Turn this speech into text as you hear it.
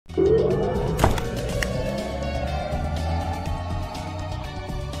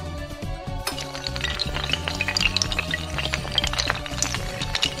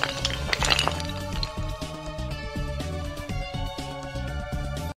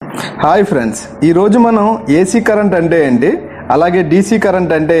Hi friends, ఈరోజు మనం AC current అంటే ఏంటి, అలాగే డీసీ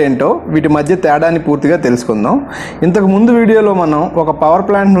కరెంట్ అంటే ఏంటో వీటి మధ్య తేడాని పూర్తిగా తెలుసుకుందాం. ఇంతకు ముందు వీడియోలో మనం ఒక పవర్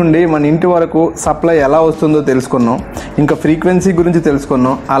ప్లాంట్ నుండి మన ఇంటి వరకు సప్లై ఎలా వస్తుందో తెలుసుకున్నాం. ఇంకా ఫ్రీక్వెన్సీ గురించి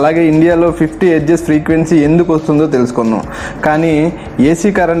తెలుసుకున్నాం. అలాగే ఇండియాలో 50 హెర్ట్జ్ ఫ్రీక్వెన్సీ ఎందుకు వస్తుందో తెలుసుకున్నాం. కానీ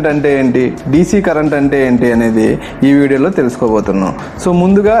ఏసీ కరెంట్ అంటే ఏంటి, డీసీ కరెంట్ అంటే ఏంటి అనేది ఈ వీడియోలో తెలుసుకోబోతున్నాం. సో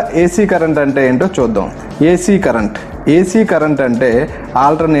ముందుగా ఏసీ కరెంట్ అంటే ఏంటో చూద్దాం. ఏసీ కరెంట్ అంటే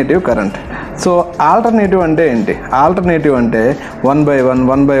ఆల్టర్నేటివ్ కరెంట్. సో ఆల్టర్నేటివ్ అంటే ఏంటి? ఆల్టర్నేటివ్ అంటే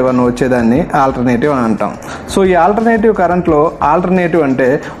 1/1 వచ్చేదాన్ని ఆల్టర్నేటివ్ అని అంటాం. సో ఈ ఆల్టర్నేటివ్ కరెంట్లో ఆల్టర్నేటివ్ అంటే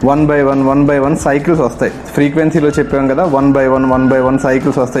 1/1 సైకిల్స్ వస్తాయి. ఫ్రీక్వెన్సీలో చెప్పాం కదా, 1/1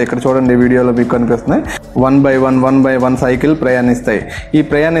 సైకిల్స్ వస్తాయి. ఇక్కడ చూడండి, వీడియోలో మీకు కనిపిస్తున్నాయి. 1/1 సైకిల్ ప్రయాణిస్తాయి. ఈ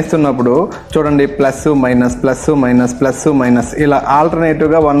ప్రయాణిస్తున్నప్పుడు చూడండి, ప్లస్ మైనస్ ఇలా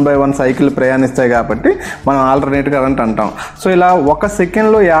ఆల్టర్నేటివ్గా 1/1 సైకిల్ ప్రయాణిస్తాయి కాబట్టి మనం ఆల్టర్నేటివ్ కరెంట్ అంటాం. సో ఇలా ఒక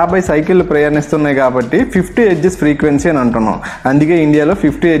సెకండ్లో 50 సైకిల్ ప్రయాణిస్తున్నాయి కాబట్టి 50 హెర్ట్జ్ ఫ్రీక్వెన్సీ అని అంటున్నాం. అందుకే ఇండియాలో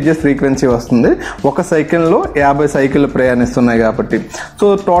 50 హెర్ట్జ్ ఫ్రీక్వెన్సీ వస్తుంది. ఒక సెకండ్లో 50 సైకిల్ ప్రయాణిస్తున్నాయి కాబట్టి. సో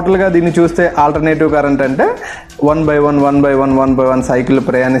టోటల్గా దీన్ని చూస్తే ఆల్టర్నేటివ్ కరెంట్ అంటే 1/1 సైకిల్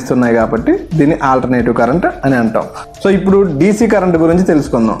ప్రయాణిస్తున్నాయి కాబట్టి దీన్ని ఆల్టర్నేటివ్ కరెంట్ అని అంటాం. సో ఇప్పుడు డీసీ కరెంట్ గురించి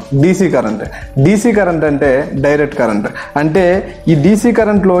తెలుసుకుందాం. డీసీ కరెంట్ అంటే డైరెక్ట్ కరెంట్. అంటే ఈ డీసీ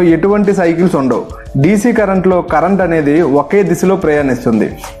కరెంట్లో ఎటువంటి సైకిల్స్ ఉండవు. డీసీ కరెంట్లో కరెంట్ అనేది ఒకే దిశలో ప్రయాణిస్తుంది.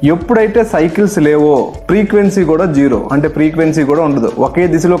 ఎప్పుడైతే సైకిల్స్ లేవో ఫ్రీక్వెన్సీ కూడా జీరో, అంటే ఫ్రీక్వెన్సీ కూడా ఉండదు. ఒకే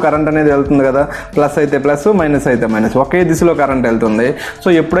దిశలో కరెంట్ అనేది వెళ్తుంది కదా, ప్లస్ అయితే ప్లస్, మైనస్ అయితే మైనస్, ఒకే దిశలో కరెంట్ వెళ్తుంది. సో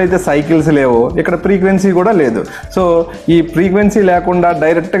ఎప్పుడైతే సైకిల్స్ లేవో ఇక్కడ ఫ్రీక్వెన్సీ కూడా లేదు. సో ఈ ఫ్రీక్వెన్సీ లేకుండా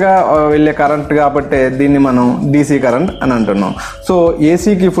డైరెక్ట్గా వెళ్ళే కరెంట్ కాబట్టి దీన్ని మనం డీసీ కరెంట్ అని అంటున్నాం. సో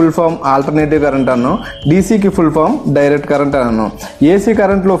ఏసీకి ఫుల్ ఫామ్ ఆల్టర్నేటివ్ కరెంట్ అన్నాం, డీసీకి ఫుల్ ఫామ్ డైరెక్ట్ కరెంట్ అని అన్నాం. ఏసీ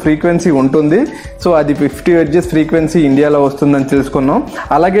కరెంట్లో ఫ్రీక్వెన్సీ ఉంటుంది. సో అది 50 హెర్ట్జ్ ఫ్రీక్వెన్సీ ఇండియాలో వస్తుందని తెలుసుకున్నాం.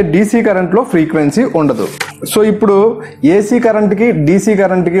 అలాగే డీసీ కరెంట్లో ఫ్రీక్వెన్సీ ఉండదు. సో ఇప్పుడు ఏసీ కరెంట్కి డీసీ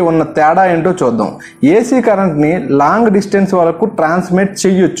కరెంట్కి ఉన్న తేడా ఏంటో చూద్దాం. ఏసీ కరెంట్ని లాంగ్ డిస్టెన్స్ వరకు ట్రాన్స్మిట్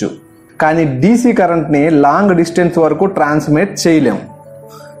చేయొచ్చు, కానీ డీసీ కరెంట్ని లాంగ్ డిస్టెన్స్ వరకు ట్రాన్స్మిట్ చేయలేము.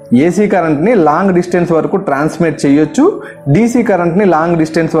 ఏసీ కరెంట్ని లాంగ్ డిస్టెన్స్ వరకు ట్రాన్స్మిట్ చేయొచ్చు, డీసీ కరెంట్ని లాంగ్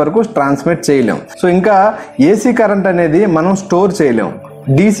డిస్టెన్స్ వరకు ట్రాన్స్మిట్ చేయలేం. సో ఇంకా ఏసీ కరెంట్ అనేది మనం స్టోర్ చేయలేం,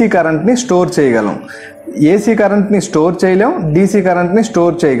 డీసీ కరెంట్ని స్టోర్ చేయగలం. ఏసీ కరెంట్ని స్టోర్ చేయలేం, డీసీ కరెంట్ని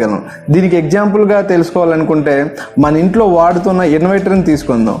స్టోర్ చేయగలం. దీనికి ఎగ్జాంపుల్గా తెలుసుకోవాలనుకుంటే మన ఇంట్లో వాడుతున్న ఇన్వర్టర్ని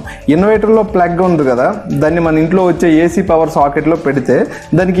తీసుకుందాం. ఇన్వర్టర్లో ప్లగ్ ఉంది కదా, దాన్ని మన ఇంట్లో వచ్చే ఏసీ పవర్ సాకెట్లో పెడితే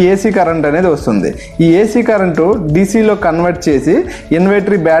దానికి ఏసీ కరెంట్ అనేది వస్తుంది. ఈ ఏసీ కరెంటు డీసీలో కన్వర్ట్ చేసి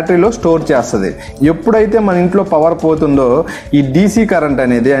ఇన్వర్టర్ బ్యాటరీలో స్టోర్ చేస్తుంది. ఎప్పుడైతే మన ఇంట్లో పవర్ పోతుందో ఈ డీసీ కరెంట్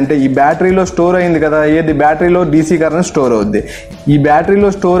అనేది, అంటే ఈ బ్యాటరీలో స్టోర్ అయింది కదా, ఏది బ్యాటరీలో డీసీ కరెంట్ స్టోర్ అవుద్ది. ఈ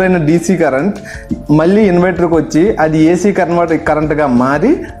బ్యాటరీలో స్టోర్ అయిన డీసీ కరెంట్ మళ్ళీ ఇన్వర్టర్కి వచ్చి అది ఏసీ కరెంట్గా మారి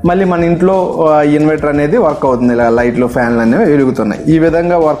మళ్ళీ మన ఇంట్లో ఇన్వర్టర్ అనేది వర్క్ అవుతుంది. ఇలా లైట్లు, ఫ్యాన్లు అనేవి వెలుగుతున్నాయి. ఈ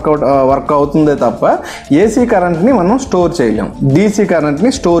విధంగా వర్క్ అవుతుందే తప్ప ఏసీ కరెంట్ని మనం స్టోర్ చేయలేం. డీసీ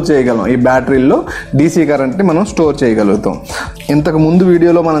కరెంట్ని స్టోర్ చేయగలం. ఈ బ్యాటరీల్లో డీసీ కరెంట్ని మనం స్టోర్ చేయగలుగుతాం. ఇంతకు ముందు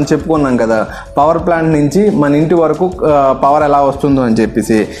వీడియోలో మనం చెప్పుకున్నాం కదా, పవర్ ప్లాంట్ నుంచి మన ఇంటి వరకు పవర్ ఎలా వస్తుందో అని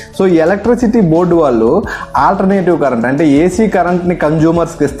చెప్పేసి. సో ఎలక్ట్రిసిటీ బోర్డు వాళ్ళు ఆల్టర్నేటివ్ కరెంట్ అంటే ఏసీ కరెంట్ని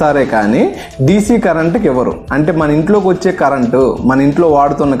కన్జ్యూమర్స్కి ఇస్తారే కానీ డీసీ కరెంట్కి ఎవరు. అంటే మన ఇంట్లోకి వచ్చే కరెంటు, మన ఇంట్లో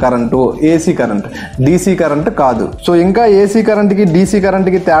వాడుతున్న current AC current, DC current కాదు. సో ఇంకా ఏసీ కరెంట్కి డీసీ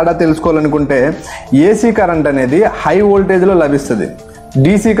కరెంట్కి తేడా తెలుసుకోవాలనుకుంటే ఏసీ కరెంట్ అనేది హై వోల్టేజ్లో లభిస్తుంది,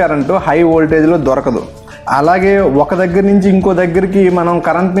 డీసీ కరెంటు హై వోల్టేజ్లో దొరకదు. అలాగే ఒక దగ్గర నుంచి ఇంకో దగ్గరికి మనం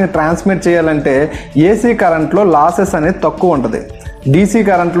కరెంట్ని ట్రాన్స్మిట్ చేయాలంటే ఏసీ కరెంట్లో లాసెస్ అనేది తక్కువ ఉంటుంది. డీసీ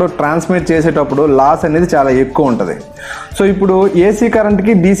కరెంట్లో ట్రాన్స్మిట్ చేసేటప్పుడు లాస్ అనేది చాలా ఎక్కువ ఉంటుంది. సో ఇప్పుడు ఏసీ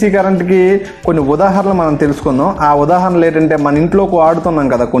కరెంట్కి డీసీ కరెంట్కి కొన్ని ఉదాహరణలు మనం తెలుసుకుందాం. ఆ ఉదాహరణలు ఏంటంటే మన ఇంట్లోకి వాడుతున్నాం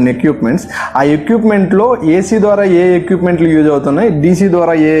కదా కొన్ని ఎక్విప్మెంట్స్, ఆ ఎక్విప్మెంట్లో ఏసీ ద్వారా ఏ ఎక్విప్మెంట్లు యూజ్ అవుతున్నాయి, డీసీ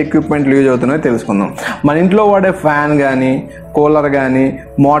ద్వారా ఏ ఎక్విప్మెంట్లు యూజ్ అవుతున్నాయో తెలుసుకుందాం. మన ఇంట్లో వాడే ఫ్యాన్ కానీ, కూలర్ కానీ,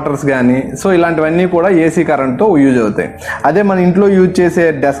 మోటార్స్ కానీ, సో ఇలాంటివన్నీ కూడా ఏసీ కరెంట్తో యూజ్ అవుతాయి. అదే మన ఇంట్లో యూజ్ చేసే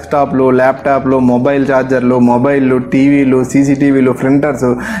డెస్క్టాప్లు, ల్యాప్టాప్లు, మొబైల్ ఛార్జర్లు, మొబైల్లు, టీవీలు, సీసీటీవీలు, ప్రింటర్స్,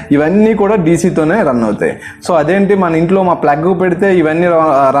 ఇవన్నీ కూడా డీసీతోనే రన్ అవుతాయి. సో అదేంటి, మన ఇంట్లో మా ప్లగ్ పెడితే ఇవన్నీ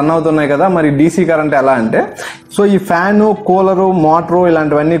రన్ అవుతున్నాయి కదా, మరి డీసీ కరెంట్ ఎలా అంటే, సో ఈ ఫ్యాను, కూలరు, మోటరు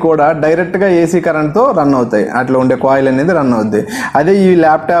ఇలాంటివన్నీ కూడా డైరెక్ట్గా ఏసీ కరెంట్తో రన్ అవుతాయి. అట్లా ఉండే కాయిల్ అనేది రన్ అవుద్ది. అదే ఈ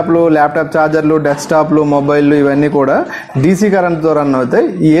ల్యాప్టాప్ ఛార్జర్లు, డెస్క్టాప్లు, మొబైల్లు ఇవన్నీ కూడా డీసీ డీసీ కరెంట్తో రన్ అవుతాయి.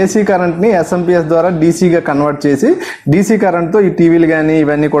 ఈ ఏసీ కరెంట్ని ఎస్ఎంపిఎస్ ద్వారా డీసీగా కన్వర్ట్ చేసి డీసీ కరెంట్తో ఈ టీవీలు కానీ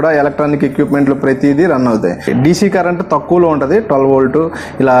ఇవన్నీ కూడా ఎలక్ట్రానిక్ ఎక్విప్మెంట్లు ప్రతిదీ రన్ అవుతాయి. డీసీ కరెంట్ తక్కువలో ఉంటుంది, 12 వోల్ట్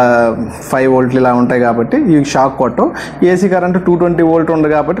ఇలా 5 వోల్ట్లు ఇలా ఉంటాయి కాబట్టి ఇవి షాక్ కొట్టం. ఏసీ కరెంట్ 220 వోల్ట్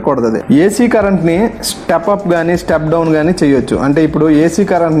ఉంది కాబట్టి కొడుతుంది. ఏసీ కరెంట్ని స్టెప్ అప్ కానీ స్టెప్ డౌన్ కానీ చేయొచ్చు. అంటే ఇప్పుడు ఏసీ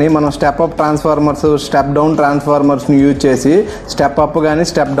కరెంట్ని మనం step up transformers, step down ట్రాన్స్ఫార్మర్స్ని use చేసి స్టెప్ అప్ కానీ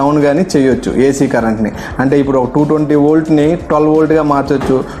స్టెప్ డౌన్ కానీ చేయొచ్చు ఏసీ కరెంట్ని. అంటే ఇప్పుడు ఒక 220 వోల్ట్ని 12 వోల్ట్గా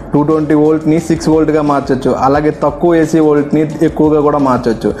మార్చొచ్చు, 220 వోల్ట్ని 6 వోల్ట్గా మార్చొచ్చు, అలాగే తక్కువ ఏసీ వోల్ట్ని ఎక్కువగా కూడా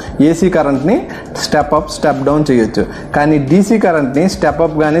మార్చొచ్చు. ఏసీ కరెంట్ని స్టెప్ అప్ స్టెప్ డౌన్ చేయొచ్చు. కానీ డీసీ కరెంట్ని స్టెప్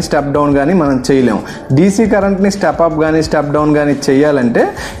అప్ కానీ స్టెప్ డౌన్ కానీ మనం చేయలేము. డీసీ కరెంట్ని స్టెప్ అప్ కానీ స్టెప్ డౌన్ కానీ చేయాలంటే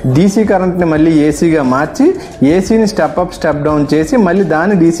డీసీ కరెంట్ని మళ్ళీ ఏసీగా మార్చి ఏసీని స్టెప్ అప్ స్టెప్ డౌన్ చేసి మళ్ళీ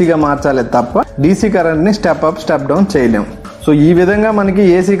దాన్ని డీసీగా మార్చాలి తప్ప డీసీ కరెంట్ని స్టెప్ అప్ స్టెప్ డౌన్ చేయలేము. సో ఈ విధంగా మనకి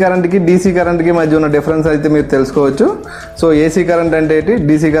ఏసీ కరెంట్కి డీసీ కరెంట్కి మధ్య ఉన్న డిఫరెన్స్ అయితే మీరు తెలుసుకోవచ్చు. సో ఏసీ కరెంట్ అంటే ఏంటి,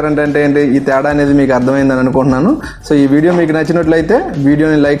 డీసీ కరెంట్ అంటే ఏంటి, ఈ తేడా అనేది మీకు అర్థమైందని అనుకుంటున్నాను. సో ఈ వీడియో మీకు నచ్చినట్లయితే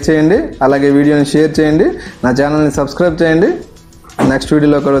వీడియోని లైక్ చేయండి, అలాగే వీడియోని షేర్ చేయండి, నా ఛానల్ని సబ్స్క్రైబ్ చేయండి. నెక్స్ట్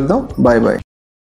వీడియోలో కలుద్దాం. Bye bye.